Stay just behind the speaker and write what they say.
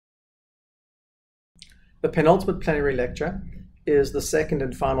The penultimate plenary lecture is the second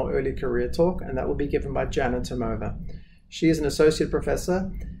and final early career talk, and that will be given by Jana Tumova. She is an associate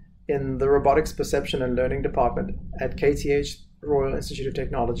professor in the Robotics Perception and Learning Department at KTH Royal Institute of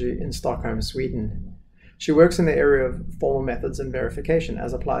Technology in Stockholm, Sweden. She works in the area of formal methods and verification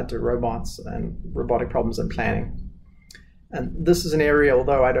as applied to robots and robotic problems and planning. And this is an area,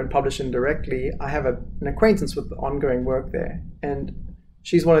 although I don't publish in directly, I have an acquaintance with the ongoing work there. And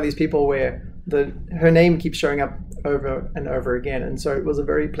she's one of these people where her name keeps showing up over and over again. And so it was a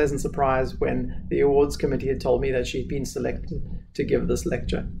very pleasant surprise when the awards committee had told me that she'd been selected to give this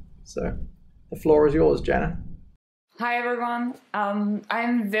lecture. So the floor is yours, Jana. Hi, everyone.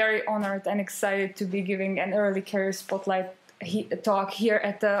 I'm very honored and excited to be giving an early career spotlight talk here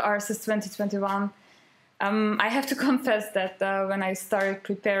at the RSS 2021. I have to confess that when I started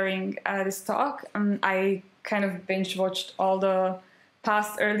preparing this talk, I kind of binge-watched all the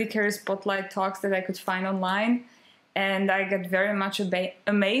past early career spotlight talks that I could find online, and I got very much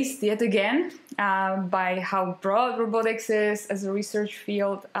amazed yet again by how broad robotics is as a research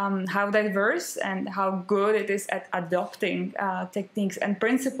field, how diverse and how good it is at adopting techniques and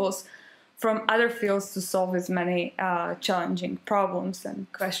principles from other fields to solve as many challenging problems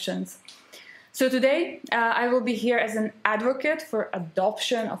and questions. So today I will be here as an advocate for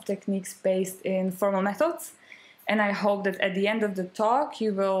adoption of techniques based in formal methods, and I hope that at the end of the talk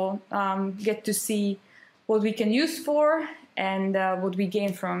you will get to see what we can use for and what we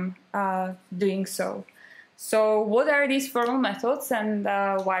gain from doing so. So what are these formal methods and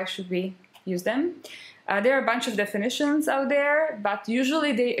why should we use them? There are a bunch of definitions out there, but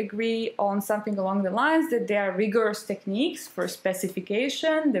usually they agree on something along the lines that they are rigorous techniques for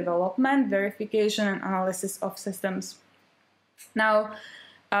specification, development, verification, and analysis of systems. Now,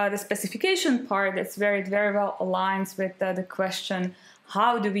 the specification part that's very well aligns with the question,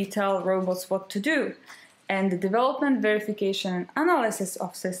 how do we tell robots what to do? And the development, verification, and analysis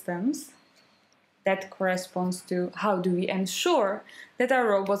of systems, that corresponds to how do we ensure that our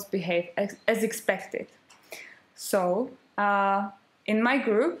robots behave as expected. So, in my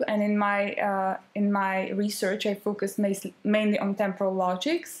group and in my research, I focused mainly on temporal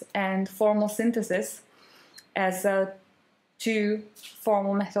logics and formal synthesis as two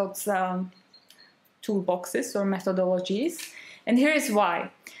formal methods toolboxes or methodologies. And here is why.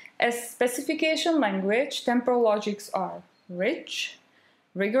 As specification language, temporal logics are rich,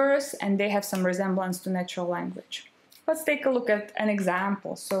 rigorous, and they have some resemblance to natural language. Let's take a look at an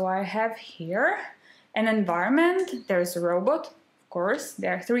example. So I have here an environment. There's a robot, of course.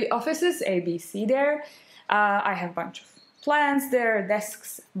 There are 3 offices, A, B, C there. I have a bunch of plants there,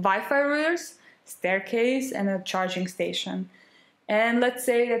 desks, Wi-Fi routers, staircase, and a charging station. And let's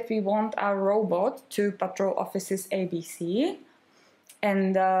say that we want our robot to patrol offices A, B, C.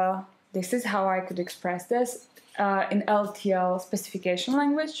 And this is how I could express this in LTL specification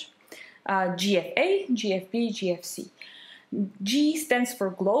language. GFA, GFB, GFC. G stands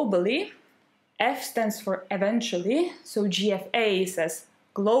for globally, F stands for eventually, so GFA says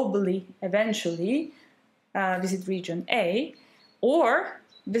globally, eventually, visit region A, or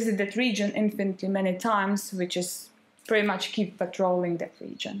visit that region infinitely many times, which is pretty much keep patrolling that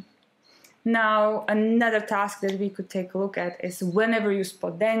region. Now, another task that we could take a look at is whenever you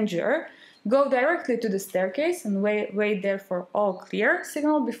spot danger, go directly to the staircase and wait there for all clear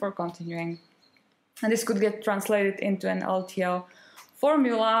signal before continuing. And this could get translated into an LTL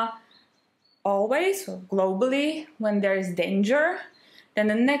formula always or globally when there is danger. Then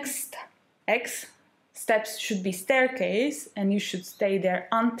the next X steps should be staircase and you should stay there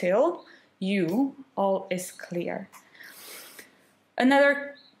until all is clear.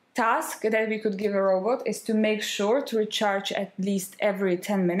 Another task that we could give a robot is to make sure to recharge at least every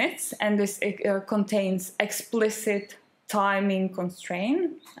 10 minutes, and this contains explicit timing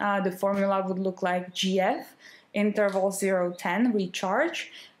constraint. The formula would look like GF, interval 0-10,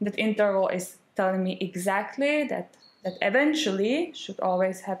 recharge. That interval is telling me exactly that eventually should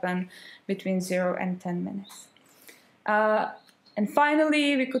always happen between 0 and 10 minutes. And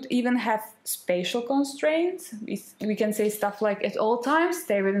finally, we could even have spatial constraints. We can say stuff like, at all times,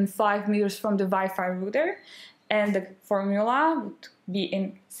 stay within 5 meters from the Wi-Fi router. And the formula would be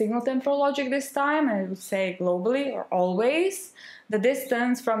in signal temporal logic this time, and it would say globally or always, the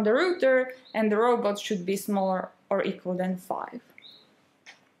distance from the router and the robot should be smaller or equal than 5.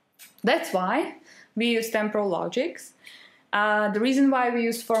 That's why we use temporal logics. The reason why we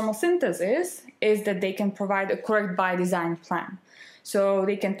use formal synthesis is that they can provide a correct by design plan. So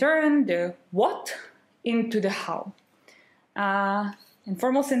they can turn the what into the how. And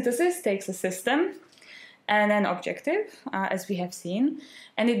formal synthesis takes a system and an objective, as we have seen,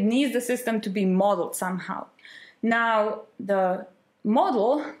 and it needs the system to be modeled somehow. Now, the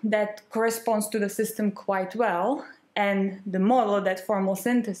model that corresponds to the system quite well and the model that formal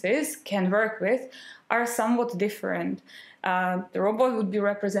synthesis can work with are somewhat different. The robot would be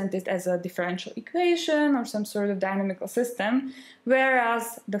represented as a differential equation or some sort of dynamical system,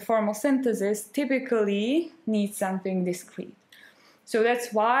 whereas the formal synthesis typically needs something discrete. So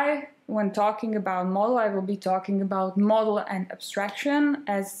that's why when talking about model, I will be talking about model and abstraction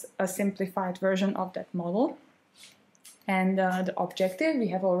as a simplified version of that model. And the objective we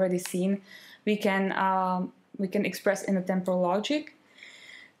have already seen, we can express in a temporal logic.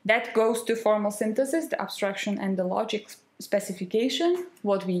 That goes to formal synthesis, the abstraction and the logic specification.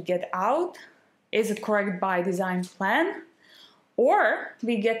 What we get out is a correct by design plan, or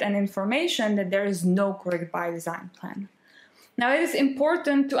we get an information that there is no correct by design plan. Now, it is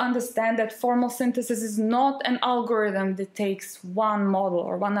important to understand that formal synthesis is not an algorithm that takes one model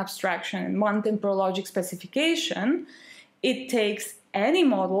or one abstraction and one temporal logic specification. It takes any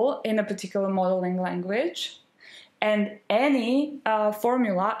model in a particular modeling language and any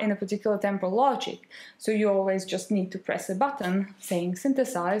formula in a particular temporal logic. So you always just need to press a button saying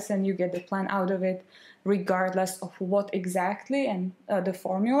synthesize, and you get the plan out of it regardless of what exactly and the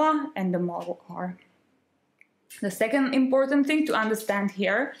formula and the model are. The second important thing to understand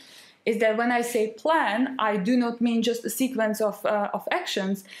here is that when I say plan, I do not mean just a sequence of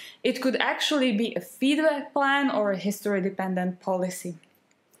actions. It could actually be a feedback plan or a history-dependent policy.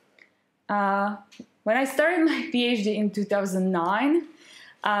 When I started my PhD in 2009,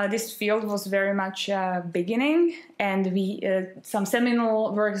 this field was very much beginning, and some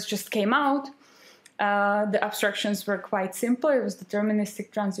seminal works just came out. The abstractions were quite simple. It was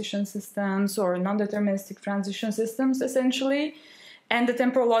deterministic transition systems or non-deterministic transition systems, essentially. And the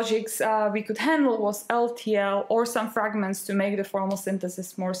temporal logics we could handle was LTL or some fragments to make the formal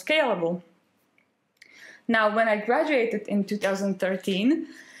synthesis more scalable. Now, when I graduated in 2013,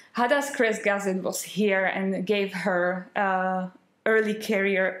 Hadas Kresgazit was here and gave her early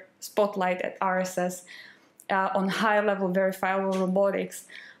career spotlight at RSS on high-level verifiable robotics.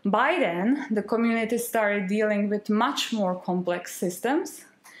 By then, the community started dealing with much more complex systems,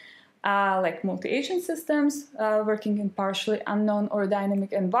 like multi-agent systems, working in partially unknown or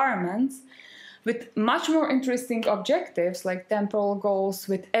dynamic environments, with much more interesting objectives like temporal goals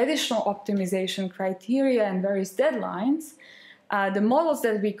with additional optimization criteria and various deadlines. The models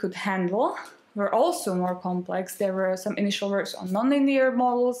that we could handle were also more complex. There were some initial works on nonlinear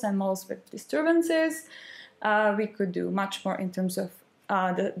models and models with disturbances. We could do much more in terms of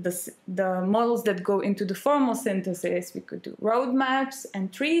the models that go into the formal synthesis. We could do roadmaps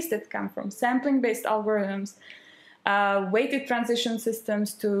and trees that come from sampling-based algorithms, weighted transition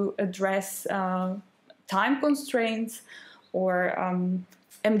systems to address time constraints, or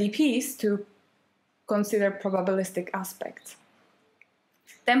MDPs to consider probabilistic aspects.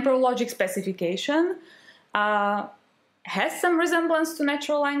 Temporal logic specification has some resemblance to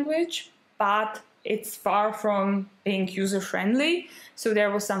natural language, but it's far from being user-friendly. So there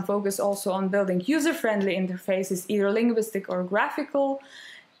was some focus also on building user-friendly interfaces, either linguistic or graphical.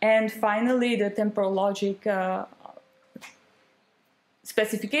 And finally, the temporal logic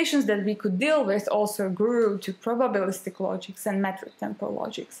specifications that we could deal with also grew to probabilistic logics and metric temporal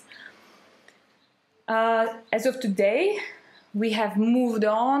logics. As of today, we have moved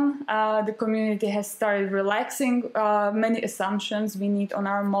on. The community has started relaxing many assumptions we need on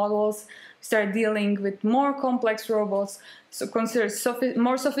our models, start dealing with more complex robots, so consider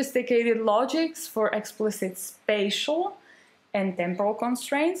more sophisticated logics for explicit spatial and temporal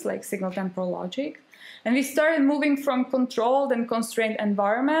constraints, like signal temporal logic. And we started moving from controlled and constrained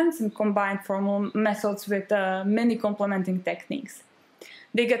environments and combined formal methods with many complementing techniques.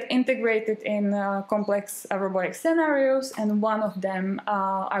 They get integrated in complex robotic scenarios, and one of them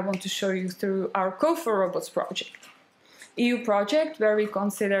I want to show you through our Code4Robots project. EU project where we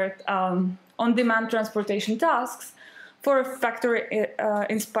considered on-demand transportation tasks for a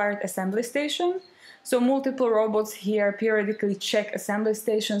factory-inspired assembly station. So multiple robots here periodically check assembly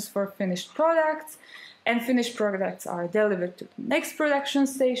stations for finished products, and finished products are delivered to the next production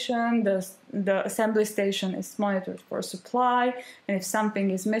station. The assembly station is monitored for supply, and if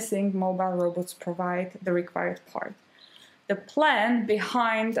something is missing, mobile robots provide the required part. The plan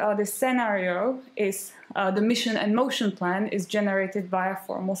behind this scenario is the mission and motion plan is generated via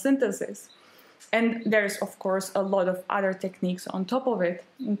formal synthesis. And there's, of course, a lot of other techniques on top of it,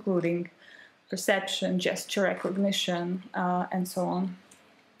 including perception, gesture recognition, and so on.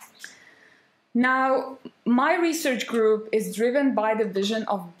 Now, my research group is driven by the vision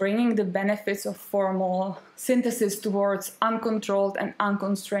of bringing the benefits of formal synthesis towards uncontrolled and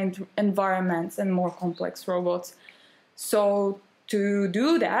unconstrained environments and more complex robots. So to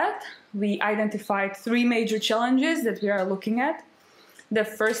do that, we identified 3 major challenges that we are looking at. The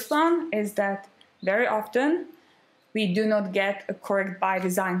first one is that very often we do not get a correct by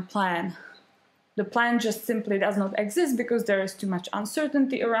design plan. The plan just simply does not exist because there is too much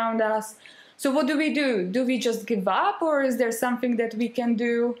uncertainty around us. So what do? Do we just give up, or is there something that we can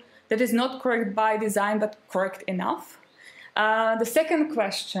do that is not correct by design but correct enough? The second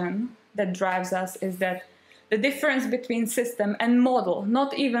question that drives us is that the difference between system and model,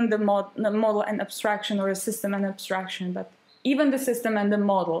 not even the model and abstraction or a system and abstraction, but even the system and the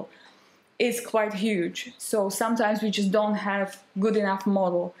model is quite huge. So sometimes we just don't have good enough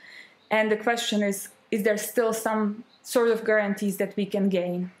model. And the question is there still some sort of guarantees that we can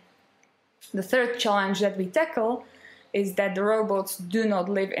gain? The third challenge that we tackle is that the robots do not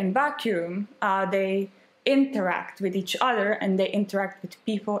live in vacuum. They interact with each other, and they interact with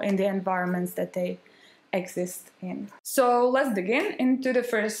people in the environments that they exist in. So let's dig into the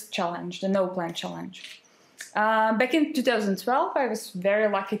first challenge, the no plan challenge. Back in 2012, I was very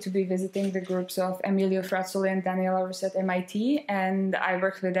lucky to be visiting the groups of Emilio Frazzoli and Daniela Rus at MIT, and I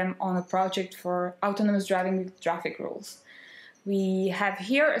worked with them on a project for autonomous driving with traffic rules. We have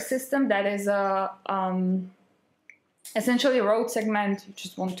here a system that is essentially a road segment. You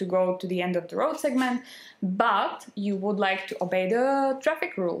just want to go to the end of the road segment, but you would like to obey the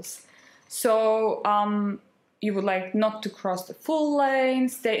traffic rules. So you would like not to cross the full lane,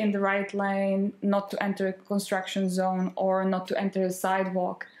 stay in the right lane, not to enter a construction zone, or not to enter a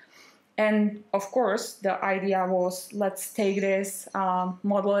sidewalk. And of course, the idea was, let's take this,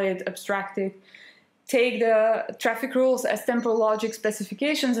 model it, abstract it, take the traffic rules as temporal logic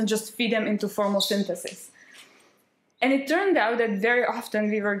specifications and just feed them into formal synthesis. And it turned out that very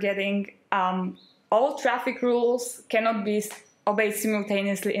often we were getting all traffic rules cannot be obeyed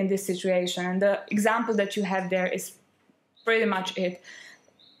simultaneously in this situation. And the example that you have there is pretty much it.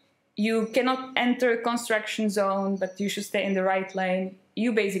 You cannot enter a construction zone, but you should stay in the right lane.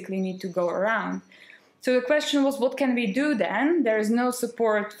 You basically need to go around. So the question was, what can we do then? There is no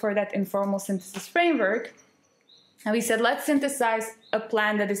support for that informal synthesis framework. And we said, let's synthesize a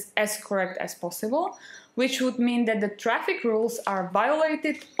plan that is as correct as possible, which would mean that the traffic rules are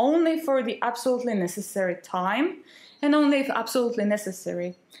violated only for the absolutely necessary time and only if absolutely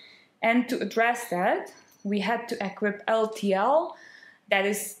necessary. And to address that, we had to equip LTL, that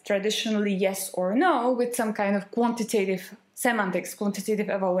is traditionally yes or no, with some kind of quantitative semantics, quantitative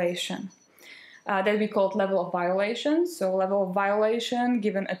evaluation. That we called level of violation. So level of violation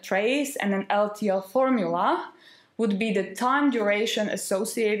given a trace and an LTL formula would be the time duration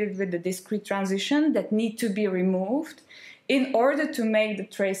associated with the discrete transition that need to be removed in order to make the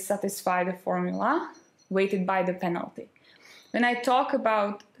trace satisfy the formula, weighted by the penalty. When I talk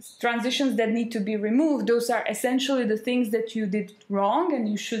about transitions that need to be removed, those are essentially the things that you did wrong and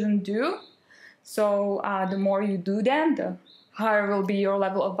you shouldn't do. So the more you do them, the higher will be your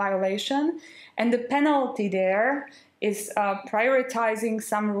level of violation. And the penalty there is prioritizing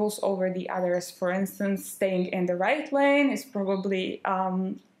some rules over the others. For instance, staying in the right lane is probably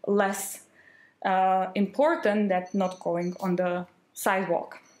less important than not going on the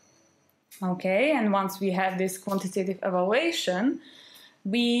sidewalk. Okay, and once we have this quantitative evaluation,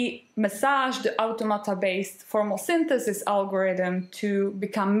 we massage the automata-based formal synthesis algorithm to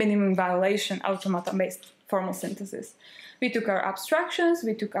become minimum violation automata-based formal synthesis. We took our abstractions,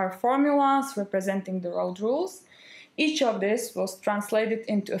 we took our formulas representing the road rules. Each of this was translated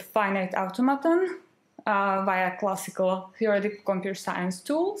into a finite automaton via classical theoretical computer science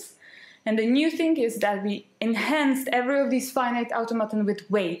tools. And the new thing is that we enhanced every of these finite automaton with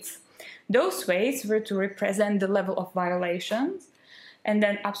weights. Those weights were to represent the level of violations. And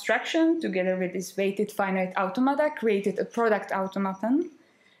then abstraction, together with this weighted finite automata, created a product automaton.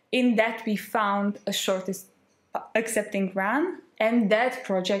 In that we found a shortest accepting run, and that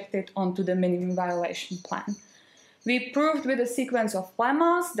projected onto the minimum violation plan. We proved with a sequence of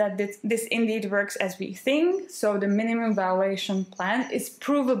lemmas that this indeed works as we think, so the minimum violation plan is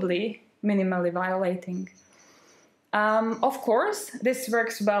provably minimally violating. Of course, this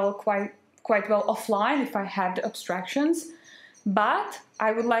works well, quite well offline if I have the abstractions, but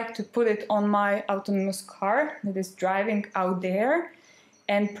I would like to put it on my autonomous car that is driving out there,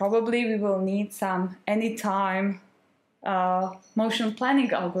 and probably we will need some anytime motion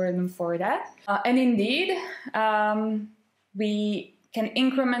planning algorithm for that. And indeed, we can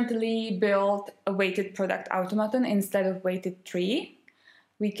incrementally build a weighted product automaton instead of weighted tree.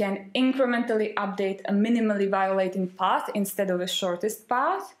 we can incrementally update a minimally violating path instead of a shortest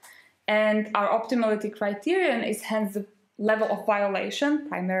path. And our optimality criterion is hence the level of violation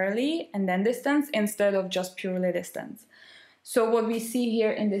primarily, and then distance, instead of just purely distance. So what we see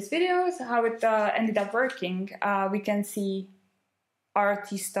here in this video is how it ended up working. We can see MV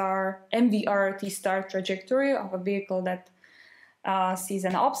T-star trajectory of a vehicle that sees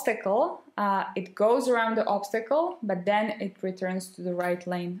an obstacle. It goes around the obstacle, but then it returns to the right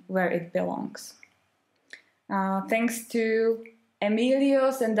lane where it belongs. Thanks to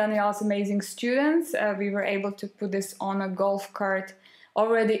Emilio's and Daniel's amazing students, we were able to put this on a golf cart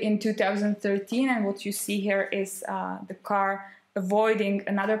already in 2013, and what you see here is the car avoiding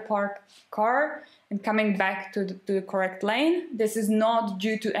another parked car and coming back to the correct lane. This is not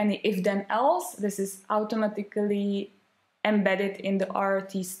due to any if-then-else. This is automatically embedded in the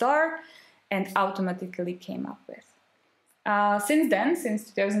RT star and automatically came up with. Since then, since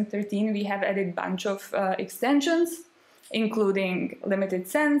 2013, we have added a bunch of extensions, including limited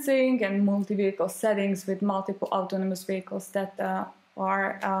sensing and multi-vehicle settings with multiple autonomous vehicles that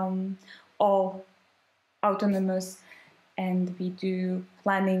are all autonomous, and we do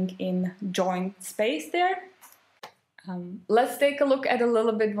planning in joint space there. Let's take a look at a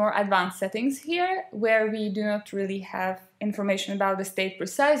little bit more advanced settings here, where we do not really have information about the state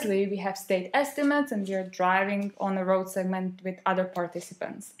precisely. We have state estimates, and we are driving on a road segment with other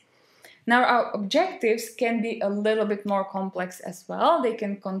participants. Now, our objectives can be a little bit more complex as well. They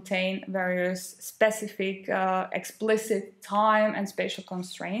can contain various specific, explicit time and spatial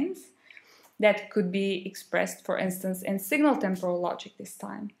constraints that could be expressed, for instance, in signal temporal logic this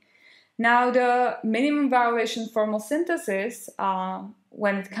time. Now, the minimum violation formal synthesis,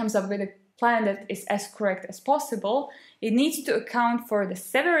 when it comes up with a plan that is as correct as possible, it needs to account for the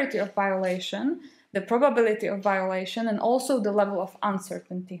severity of violation, the probability of violation, and also the level of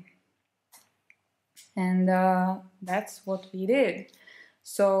uncertainty. And that's what we did.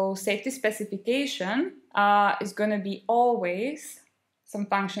 So safety specification is going to be always, some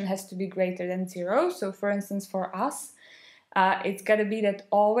function has to be greater than 0. So for instance, for us, it's got to be that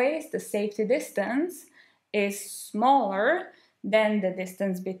always the safety distance is smaller than the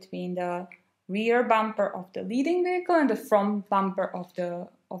distance between the rear bumper of the leading vehicle and the front bumper of the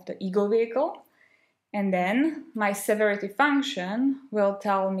ego vehicle. And then my severity function will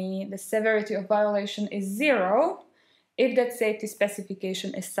tell me the severity of violation is 0 if that safety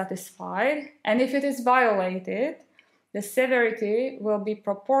specification is satisfied. And if it is violated, the severity will be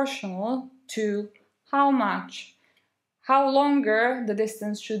proportional to how longer the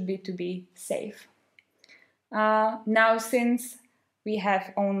distance should be to be safe. Now, since we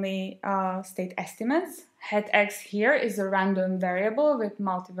have only state estimates, het x here is a random variable with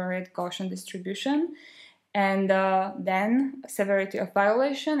multivariate Gaussian distribution, and then severity of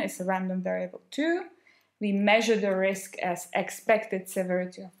violation is a random variable too. We measure the risk as expected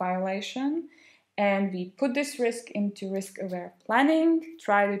severity of violation, and we put this risk into risk-aware planning,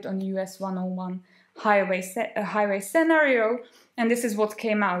 tried it on US 101 highway scenario, and this is what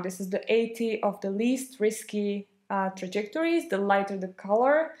came out. This is the 80 of the least risky trajectories. The lighter the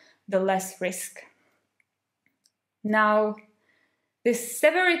color, the less risk. Now, this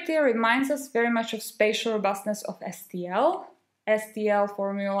severity reminds us very much of spatial robustness of STL. STL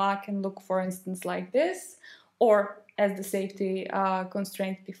formula can look, for instance, like this, or as the safety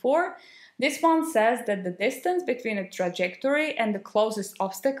constraint before. This one says that the distance between a trajectory and the closest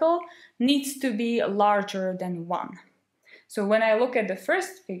obstacle needs to be larger than 1. So when I look at the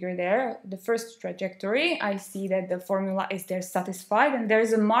first figure there, the first trajectory, I see that the formula is there satisfied, and there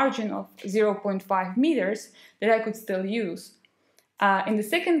is a margin of 0.5 meters that I could still use. In the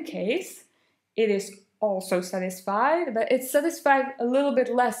second case, it is also satisfied, but it's satisfied a little bit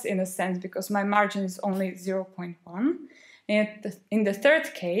less in a sense because my margin is only 0.1. And in the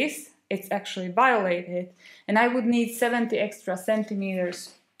third case, it's actually violated, and I would need 70 extra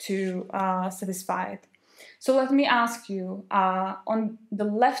centimeters to satisfy it. So let me ask you, on the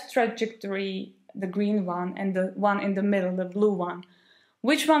left trajectory, the green one, and the one in the middle, the blue one,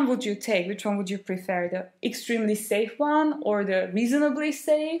 which one would you take? Which one would you prefer? The extremely safe one or the reasonably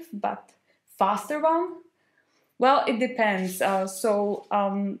safe but faster one? Well, it depends.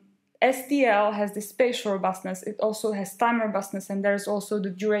 STL has the spatial robustness, it also has time robustness, and there's also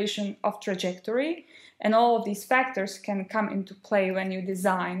the duration of trajectory. And all of these factors can come into play when you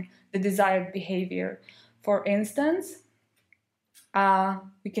design the desired behavior. For instance,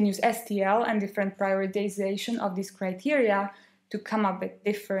 we can use STL and different prioritization of these criteria to come up with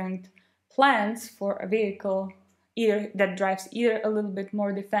different plans for a vehicle that drives either a little bit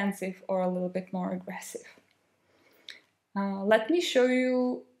more defensive or a little bit more aggressive. Let me show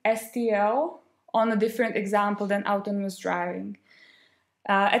you STL on a different example than autonomous driving.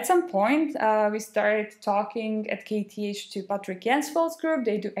 At some point, we started talking at KTH to Patrick Jensfeld's group.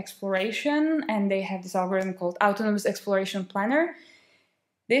 They do exploration, and they have this algorithm called Autonomous Exploration Planner.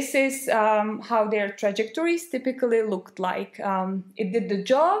 This is how their trajectories typically looked like. It did the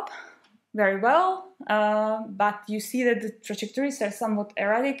job very well, but you see that the trajectories are somewhat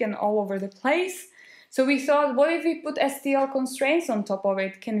erratic and all over the place. So we thought, what if we put STL constraints on top of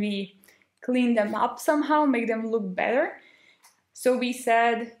it? Can we clean them up somehow, make them look better? So we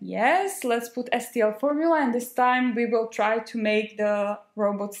said, yes, let's put STL formula, and this time we will try to make the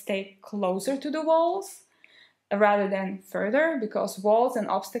robot stay closer to the walls rather than further, because walls and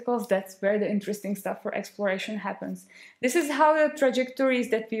obstacles, that's where the interesting stuff for exploration happens. This is how the trajectories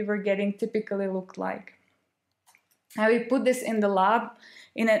that we were getting typically looked like. Now we put this in the lab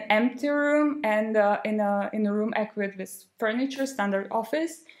in an empty room and in a room equipped with furniture, standard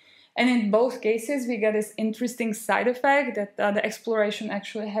office. And in both cases, we get this interesting side effect that the exploration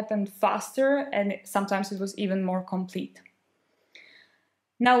actually happened faster, and sometimes it was even more complete.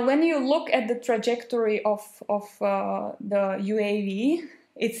 Now, when you look at the trajectory of the UAV,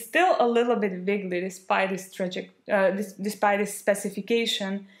 it's still a little bit wiggly despite despite this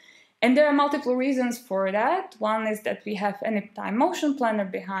specification. And there are multiple reasons for that. One is that we have an time motion planner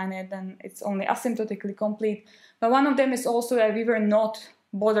behind it, and it's only asymptotically complete. But one of them is also that we were not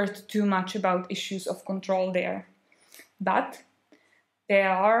bothered too much about issues of control there. But there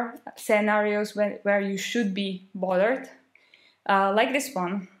are scenarios where you should be bothered, like this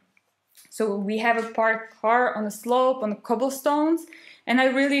one. So we have a parked car on a slope, on the cobblestones, and I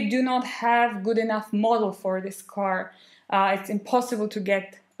really do not have good enough model for this car. It's impossible to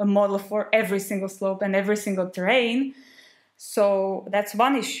get a model for every single slope and every single terrain. So that's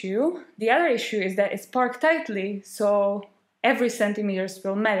one issue. The other issue is that it's parked tightly, so every centimeters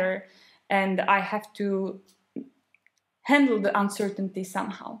will matter, and I have to handle the uncertainty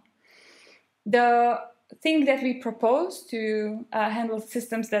somehow. The thing that we propose to handle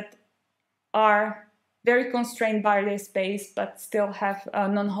systems that are very constrained by their space, but still have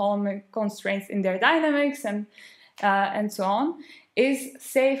non-holomorphic constraints in their dynamics and so on, is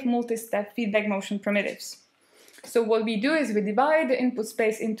safe multi-step feedback motion primitives. So what we do is we divide the input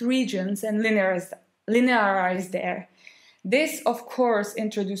space into regions and linearize there. This, of course,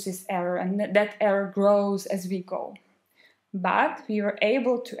 introduces error, and that error grows as we go. But we were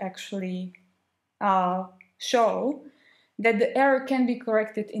able to actually show that the error can be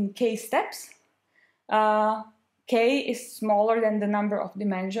corrected in k steps. K is smaller than the number of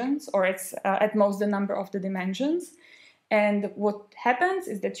dimensions, or it's at most the number of the dimensions. And what happens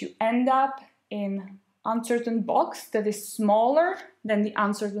is that you end up in uncertain box that is smaller than the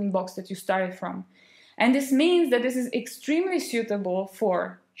uncertain box that you started from. And this means that this is extremely suitable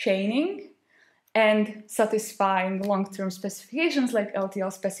for chaining and satisfying long-term specifications like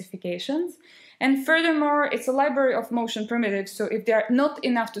LTL specifications. And furthermore, it's a library of motion primitives, so if they're not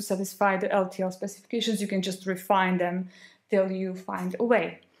enough to satisfy the LTL specifications, you can just refine them till you find a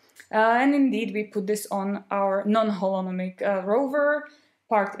way. And indeed, we put this on our non-holonomic rover,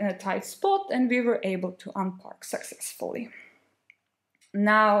 parked in a tight spot, and we were able to unpark successfully.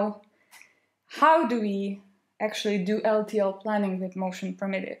 Now, how do we actually do LTL planning with motion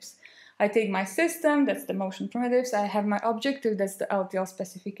primitives? I take my system, that's the motion primitives. I have my objective, that's the LTL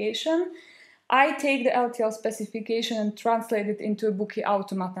specification. I take the LTL specification and translate it into a Bookie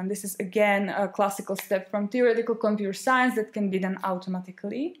automaton. This is, again, a classical step from theoretical computer science that can be done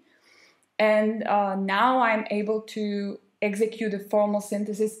automatically. And now I'm able to execute a formal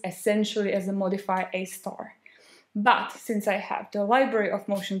synthesis essentially as a modifier A star. But since I have the library of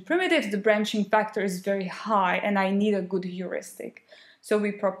motion primitives, the branching factor is very high and I need a good heuristic. So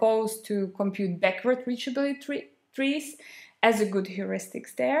we propose to compute backward reachability trees as a good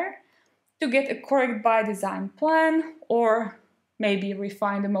heuristics there to get a correct by design plan, or maybe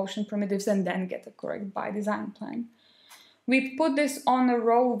refine the motion primitives and then get a correct by design plan. We put this on a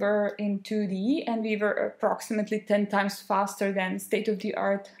rover in 2D and we were approximately 10 times faster than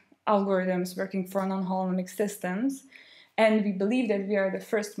state-of-the-art algorithms working for non-holonomic systems. And we believe that we are the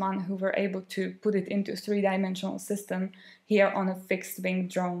first one who were able to put it into a three-dimensional system here on a fixed-wing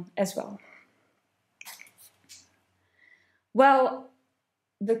drone as well. Well,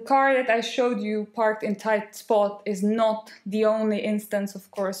 the car that I showed you parked in tight spot is not the only instance, of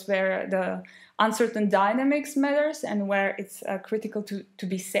course, where the uncertain dynamics matters and where it's critical to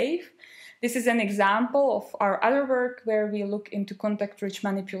be safe. This is an example of our other work where we look into context-rich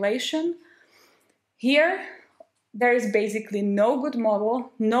manipulation. Here, there is basically no good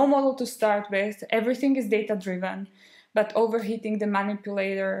model, no model to start with. Everything is data-driven. but overheating the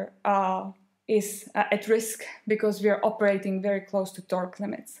manipulator is at risk because we are operating very close to torque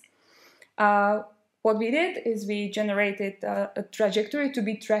limits. What we did is we generated a trajectory to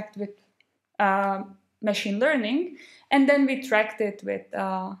be tracked with machine learning, and then we tracked it with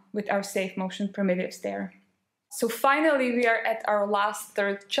our safe motion primitives there. So finally, we are at our last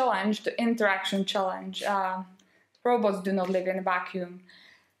third challenge, the interaction challenge. Robots do not live in a vacuum.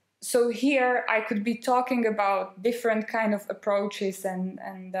 So here I could be talking about different kind of approaches, and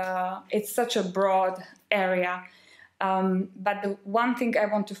it's such a broad area. But the one thing I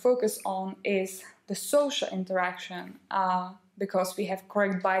want to focus on is the social interaction, because we have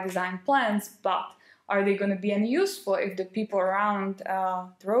correct by design plans, but are they going to be any useful if the people around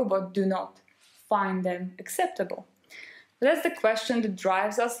the robot do not find them acceptable? That's the question that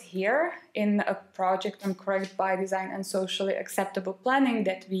drives us here in a project on correct by design and socially acceptable planning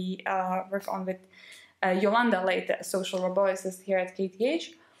that we work on with Yolanda Leite, a social roboticist here at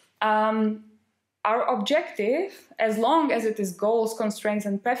KTH. Our objective, as long as it is goals, constraints,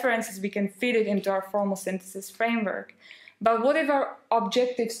 and preferences, we can feed it into our formal synthesis framework. But what if our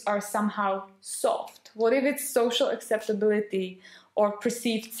objectives are somehow soft? What if it's social acceptability or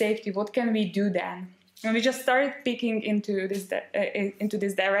perceived safety? What can we do then? And we just started peeking into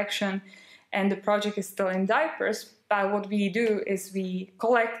this direction, and the project is still in diapers. But what we do is we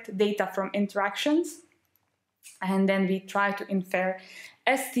collect data from interactions, and then we try to infer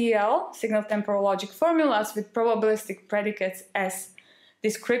STL, signal temporal logic formulas, with probabilistic predicates as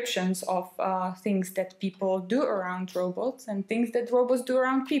descriptions of things that people do around robots and things that robots do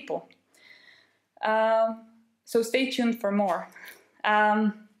around people. So stay tuned for more.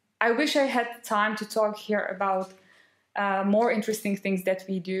 I wish I had time to talk here about more interesting things that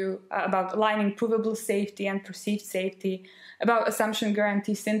we do, about aligning provable safety and perceived safety, about assumption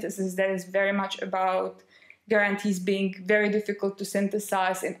guarantee synthesis that is very much about guarantees being very difficult to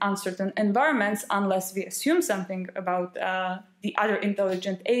synthesize in uncertain environments unless we assume something about the other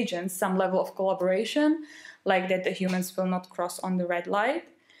intelligent agents, some level of collaboration, like that the humans will not cross on the red light.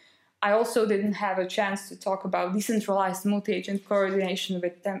 I also didn't have a chance to talk about decentralized multi-agent coordination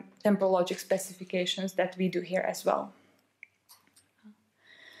with temporal logic specifications that we do here as well.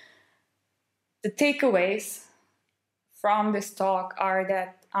 The takeaways from this talk are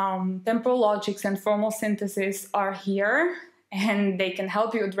that temporal logics and formal synthesis are here, and they can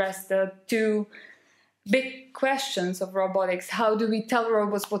help you address the two big questions of robotics. How do we tell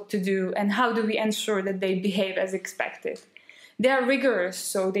robots what to do, and how do we ensure that they behave as expected? They are rigorous,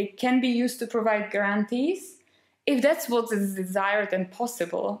 so they can be used to provide guarantees if that's what is desired and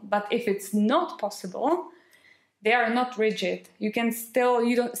possible. But if it's not possible, they are not rigid. You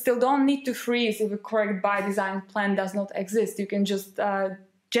still don't need to freeze if a correct by design plan does not exist. You can just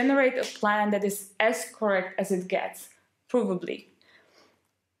generate a plan that is as correct as it gets, provably.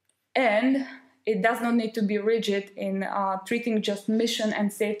 And it does not need to be rigid in treating just mission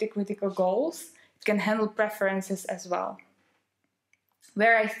and safety critical goals. It can handle preferences as well.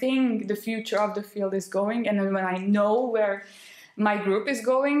 Where I think the future of the field is going, and when I know where my group is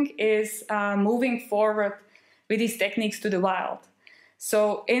going, is moving forward with these techniques to the wild.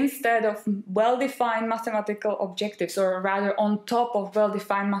 So instead of well-defined mathematical objectives, or rather on top of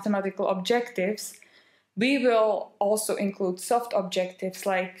well-defined mathematical objectives, we will also include soft objectives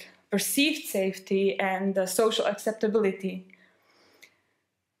like perceived safety and social acceptability.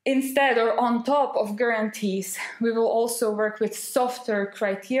 Instead, or on top of guarantees, we will also work with softer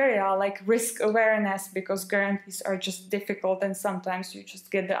criteria like risk awareness, because guarantees are just difficult and sometimes you just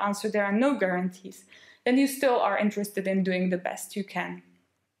get the answer there are no guarantees. Then you still are interested in doing the best you can.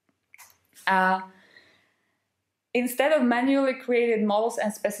 Instead of manually created models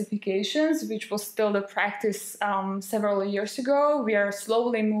and specifications, which was still the practice several years ago, we are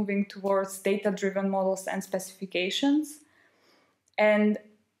slowly moving towards data-driven models and specifications. And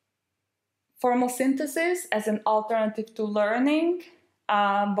formal synthesis as an alternative to learning,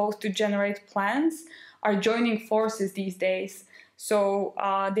 both to generate plans, are joining forces these days. So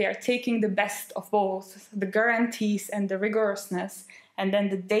they are taking the best of both, the guarantees and the rigorousness, and then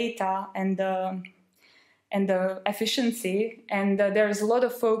the data and the efficiency. And there is a lot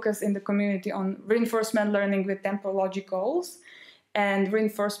of focus in the community on reinforcement learning with temporal logic goals, and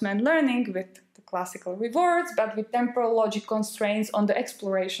reinforcement learning with the classical rewards, but with temporal logic constraints on the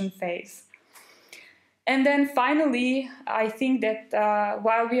exploration phase. And then finally, I think that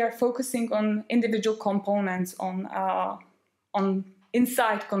while we are focusing on individual components, on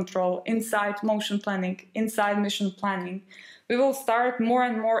inside control, inside motion planning, inside mission planning, we will start more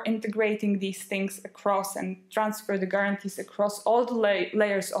and more integrating these things across and transfer the guarantees across all the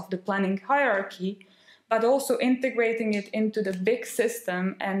layers of the planning hierarchy, but also integrating it into the big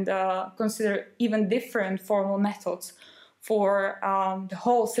system and consider even different formal methods for the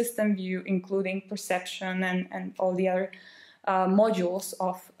whole system view, including perception and all the other modules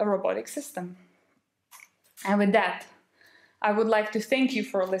of a robotic system. And with that, I would like to thank you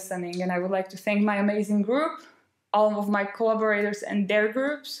for listening, and I would like to thank my amazing group, all of my collaborators and their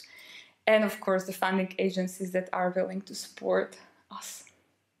groups, and of course the funding agencies that are willing to support us.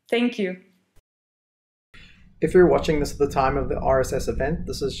 Thank you. If you're watching this at the time of the RSS event,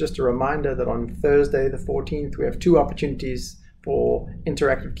 this is just a reminder that on Thursday the 14th we have 2 opportunities for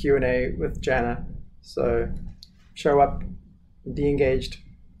interactive Q&A with Jana. So show up, be engaged.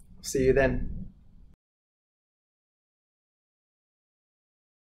 See you then.